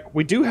on track.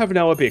 We do have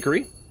now a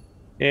bakery,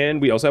 and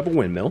we also have a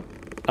windmill.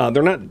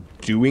 They're not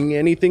doing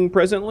anything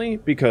presently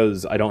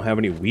because I don't have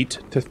any wheat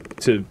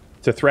to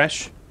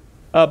thresh,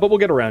 but we'll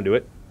get around to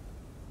it.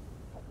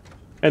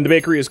 And the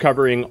bakery is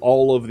covering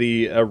all of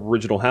the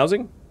original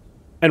housing.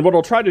 And what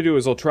I'll try to do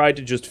is I'll try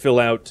to just fill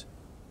out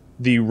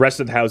the rest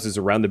of the houses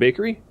around the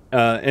bakery.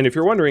 And if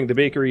you're wondering, the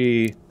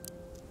bakery...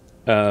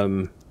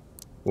 well,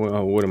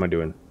 what am I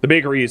doing? The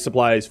bakery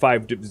supplies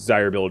 5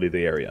 desirability of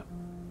the area.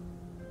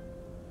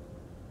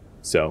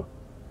 So,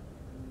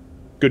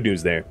 good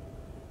news there.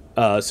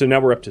 So now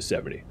we're up to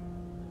 70.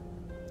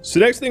 So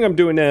the next thing I'm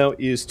doing now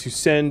is to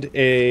send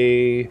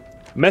a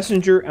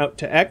messenger out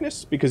to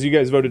Agnes, because you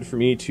guys voted for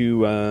me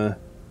to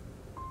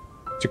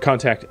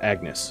contact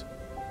Agnes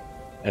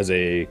as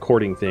a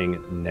courting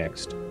thing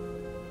next.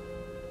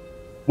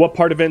 What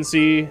part of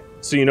NC,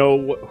 so you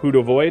know who to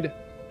avoid?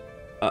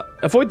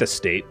 Avoid the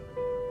state.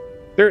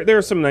 There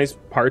are some nice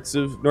parts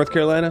of North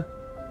Carolina,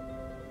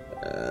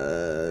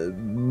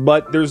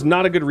 but there's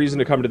not a good reason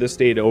to come to this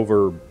state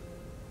over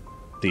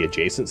the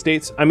adjacent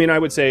states. I mean, I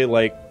would say,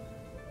 like,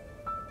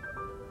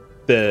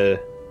 the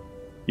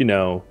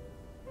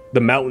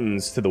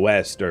mountains to the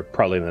west are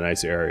probably the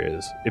nice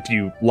areas. If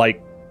you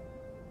like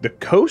the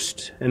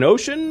coast and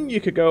ocean,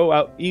 you could go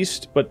out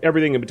east, but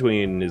everything in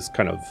between is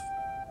kind of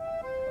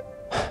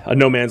a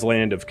no man's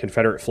land of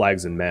Confederate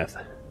flags and meth.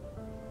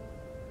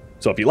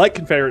 So if you like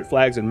Confederate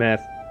flags and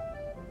meth,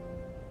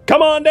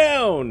 come on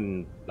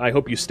down! I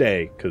hope you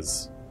stay,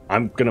 because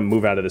I'm going to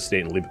move out of the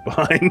state and leave it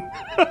behind.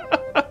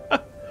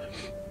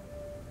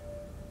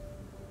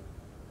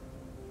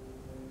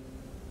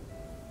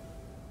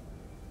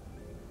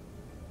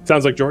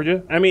 Sounds like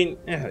Georgia? I mean,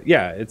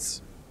 yeah,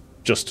 it's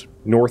just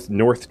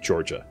North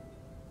Georgia.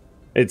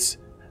 It's...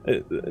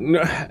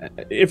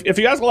 if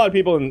you ask a lot of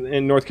people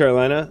in North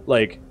Carolina,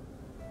 like,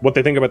 what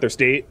they think about their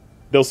state,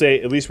 they'll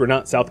say, at least we're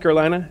not South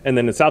Carolina. And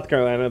then in South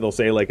Carolina, they'll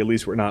say, like, at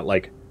least we're not,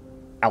 like,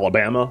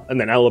 Alabama.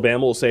 And then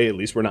Alabama will say, at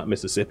least we're not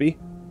Mississippi.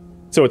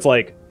 So it's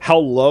like, how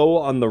low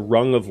on the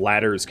rung of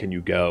ladders can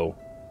you go?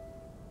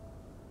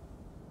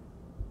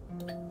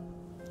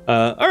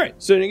 Alright,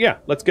 so yeah,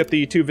 let's get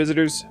the 2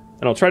 visitors,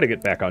 and I'll try to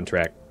get back on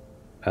track.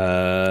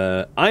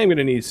 I am going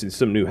to need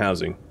some new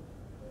housing.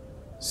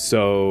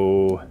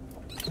 So,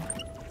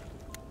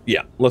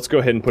 yeah, let's go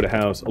ahead and put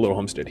a little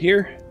homestead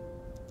here.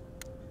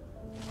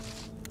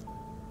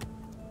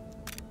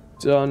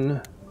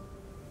 Done.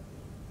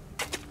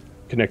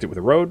 Connect it with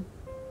a road.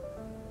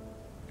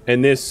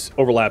 And this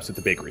overlaps with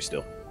the bakery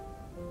still.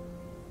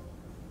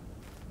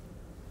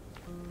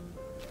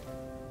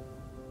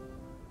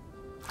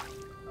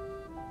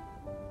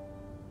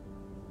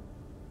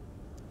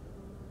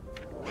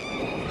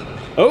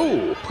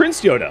 Oh, Prince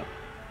Yoda.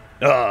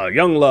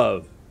 Young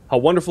love. How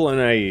wonderful and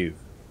naive.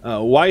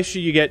 Why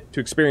should you get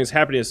to experience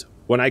happiness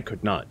when I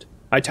could not?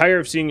 I tire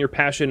of seeing your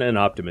passion and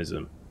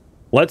optimism.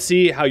 Let's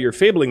see how your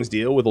Fablings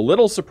deal with a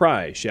little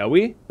surprise, shall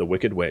we? The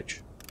Wicked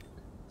Witch.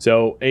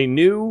 So, a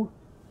new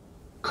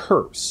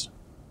curse.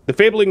 The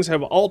Fablings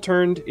have all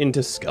turned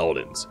into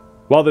skeletons.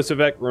 While this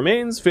effect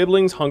remains,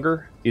 Fablings'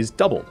 hunger is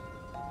doubled.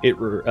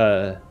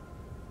 It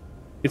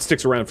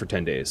sticks around for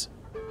 10 days.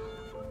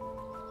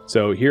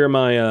 So here are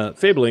my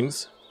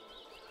Fablings.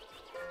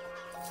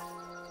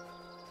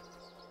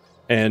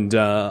 And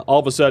all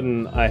of a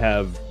sudden, I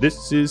have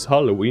 "This is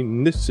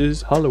Halloween, this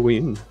is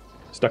Halloween"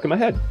 stuck in my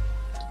head.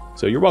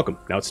 So you're welcome.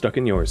 Now it's stuck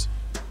in yours.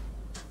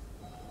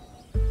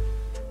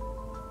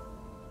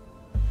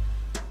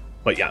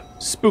 But yeah,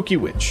 Spooky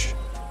Witch.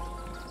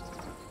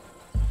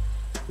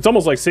 It's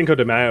almost like Cinco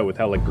de Mayo with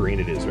how like green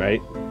it is,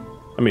 right?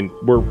 I mean,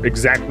 we're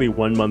exactly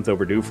 1 month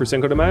overdue for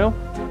Cinco de Mayo.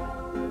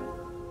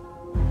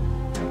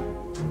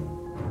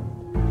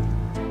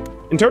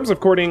 In terms of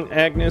courting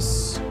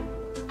Agnes,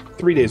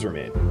 3 days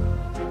remain.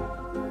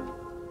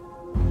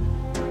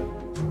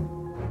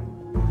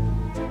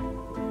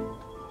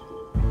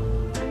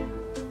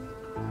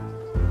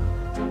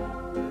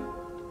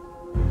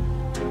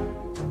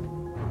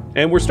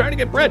 And we're starting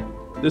to get bread.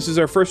 This is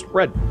our first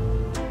bread.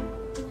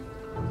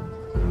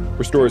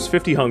 Restores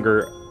 50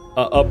 hunger,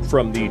 up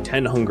from the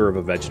 10 hunger of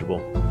a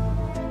vegetable.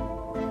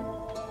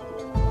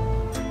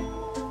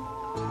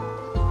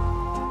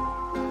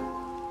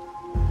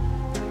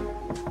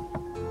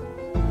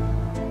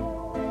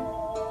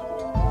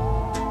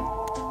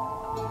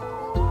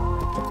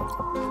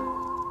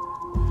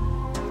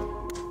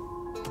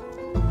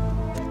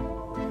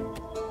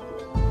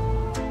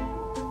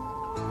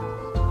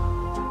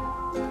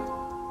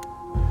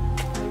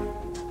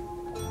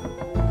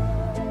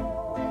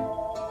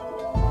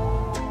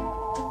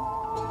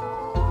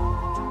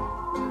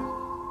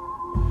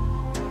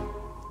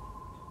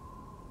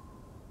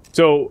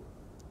 So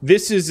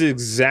this is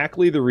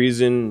exactly the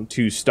reason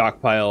to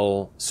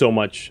stockpile so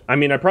much. I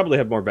mean, I probably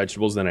have more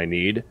vegetables than I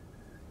need,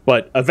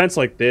 but events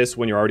like this,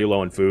 when you're already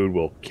low on food,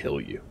 will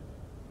kill you.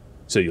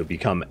 So you'll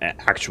become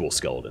actual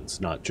skeletons,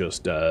 not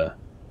just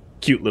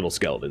cute little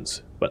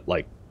skeletons, but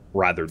like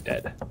rather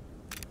dead.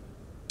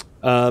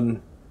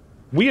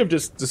 We have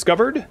just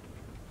discovered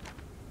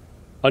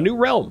a new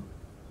realm.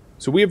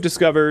 So we have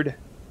discovered...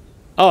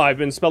 Oh, I've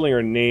been spelling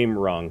her name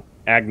wrong.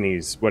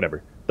 Agnes,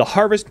 whatever. The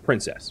Harvest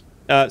Princess.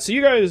 So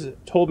you guys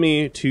told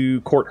me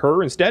to court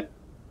her instead.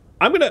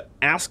 I'm going to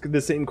ask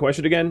the same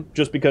question again,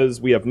 just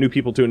because we have new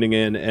people tuning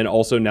in, and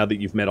also now that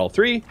you've met all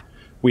three,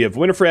 we have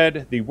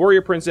Winifred, the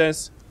Warrior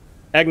Princess,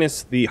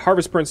 Agnes, the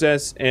Harvest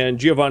Princess, and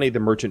Giovanni,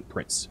 the Merchant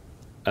Prince.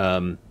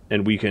 And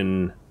we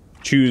can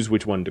choose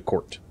which one to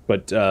court.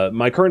 But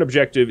my current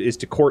objective is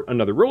to court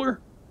another ruler,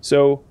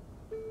 so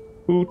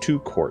who to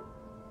court?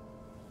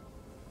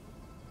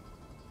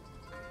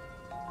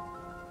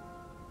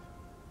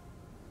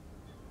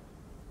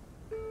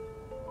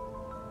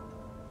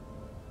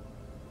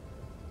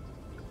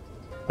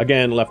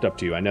 Again, left up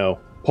to you, I know.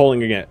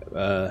 Polling again,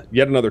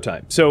 yet another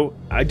time. So,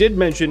 I did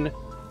mention,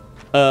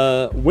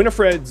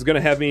 Winifred's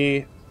gonna have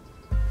me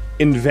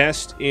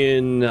invest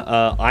in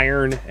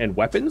iron and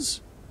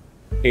weapons,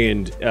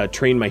 and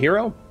train my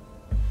hero.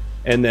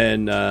 And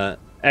then,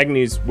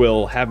 Agnes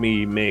will have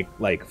me make,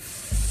 like,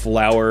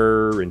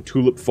 flower and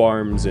tulip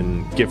farms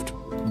and gift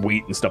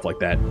wheat and stuff like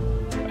that.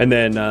 And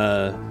then,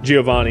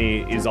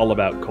 Giovanni is all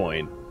about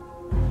coin.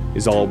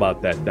 Is all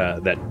about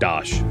that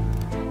dosh.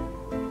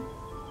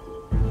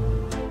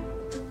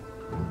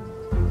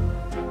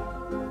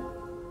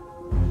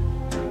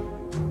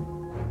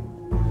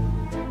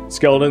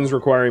 Skeletons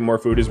requiring more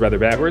food is rather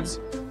backwards.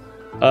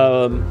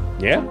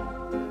 Yeah.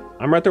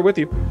 I'm right there with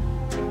you.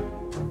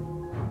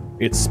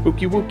 It's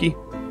spooky wooky.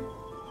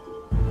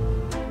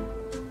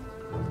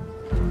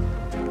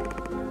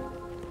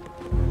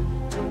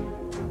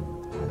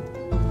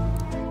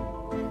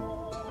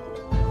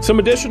 Some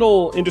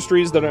additional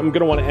industries that I'm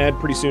going to want to add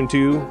pretty soon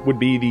too would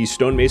be the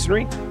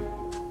stonemasonry.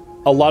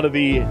 A lot of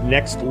the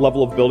next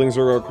level of buildings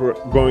are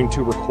going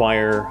to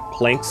require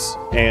planks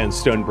and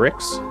stone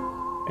bricks.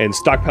 And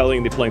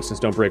stockpiling the planks and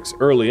stone bricks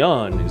early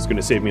on is going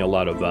to save me a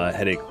lot of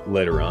headache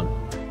later on.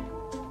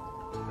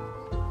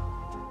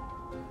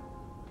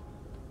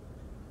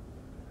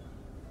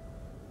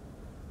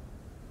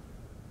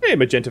 Hey,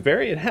 Magenta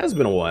Fairy, it has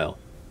been a while.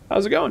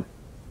 How's it going?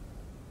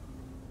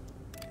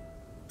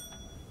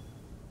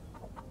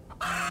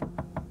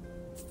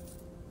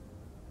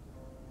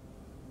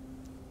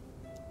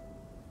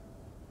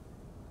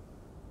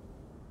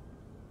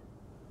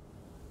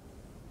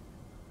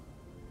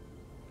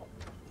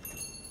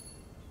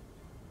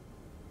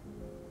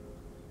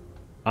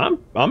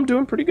 I'm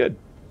doing pretty good.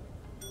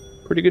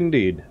 Pretty good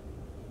indeed.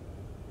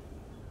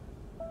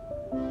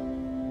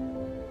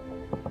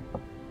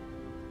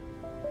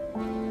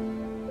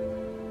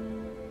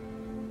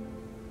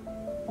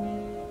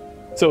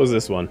 So is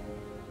this one.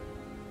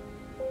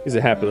 He's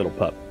a happy little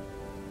pup.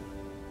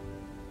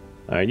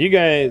 Alright, you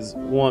guys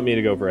want me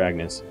to go for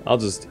Agnes. I'll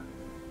just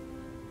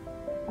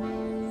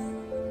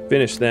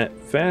finish that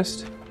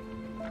fast.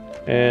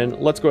 And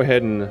let's go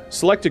ahead and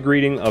select a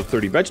greeting of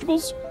 30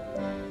 vegetables.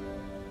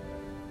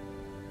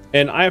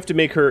 And I have to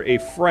make her a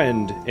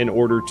friend in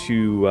order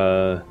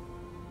to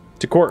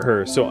court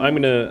her. So I'm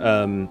going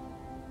to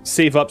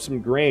save up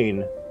some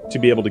grain to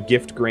be able to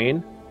gift grain,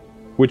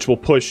 which will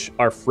push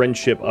our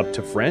friendship up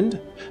to friend.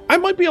 I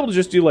might be able to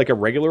just do like a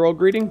regular old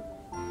greeting.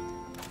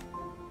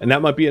 And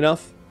that might be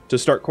enough to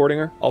start courting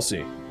her. I'll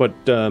see. But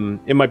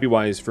it might be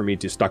wise for me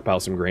to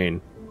stockpile some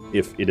grain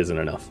if it isn't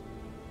enough.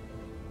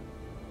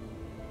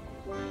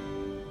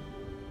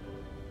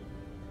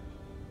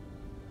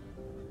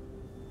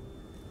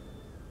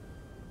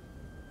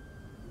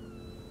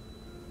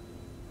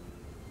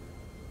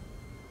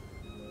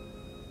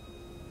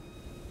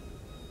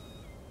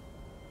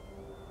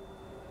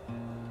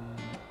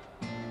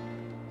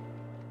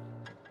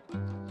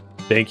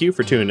 Thank you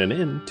for tuning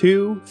in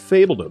to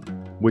Fabledom,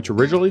 which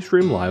originally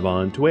streamed live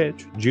on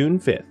Twitch June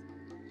 5th.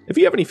 If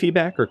you have any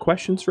feedback or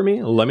questions for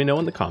me, let me know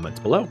in the comments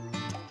below.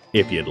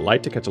 If you'd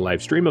like to catch a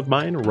live stream of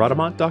mine,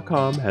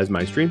 Rhadamant.com has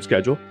my stream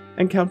schedule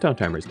and countdown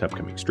timers to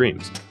upcoming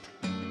streams.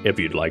 If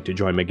you'd like to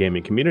join my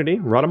gaming community,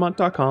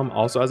 Rhadamant.com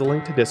also has a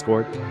link to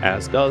Discord,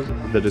 as does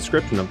the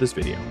description of this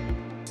video.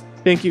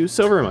 Thank you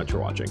so very much for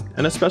watching,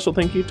 and a special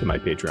thank you to my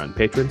Patreon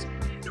patrons,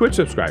 Twitch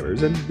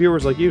subscribers, and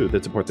viewers like you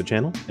that support the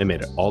channel and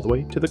made it all the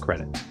way to the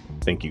credits.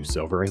 Thank you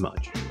so very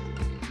much.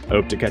 I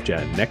hope to catch you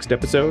next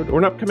episode or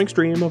an upcoming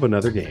stream of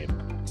another game.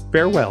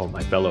 Farewell,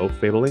 my fellow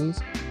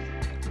Fablings.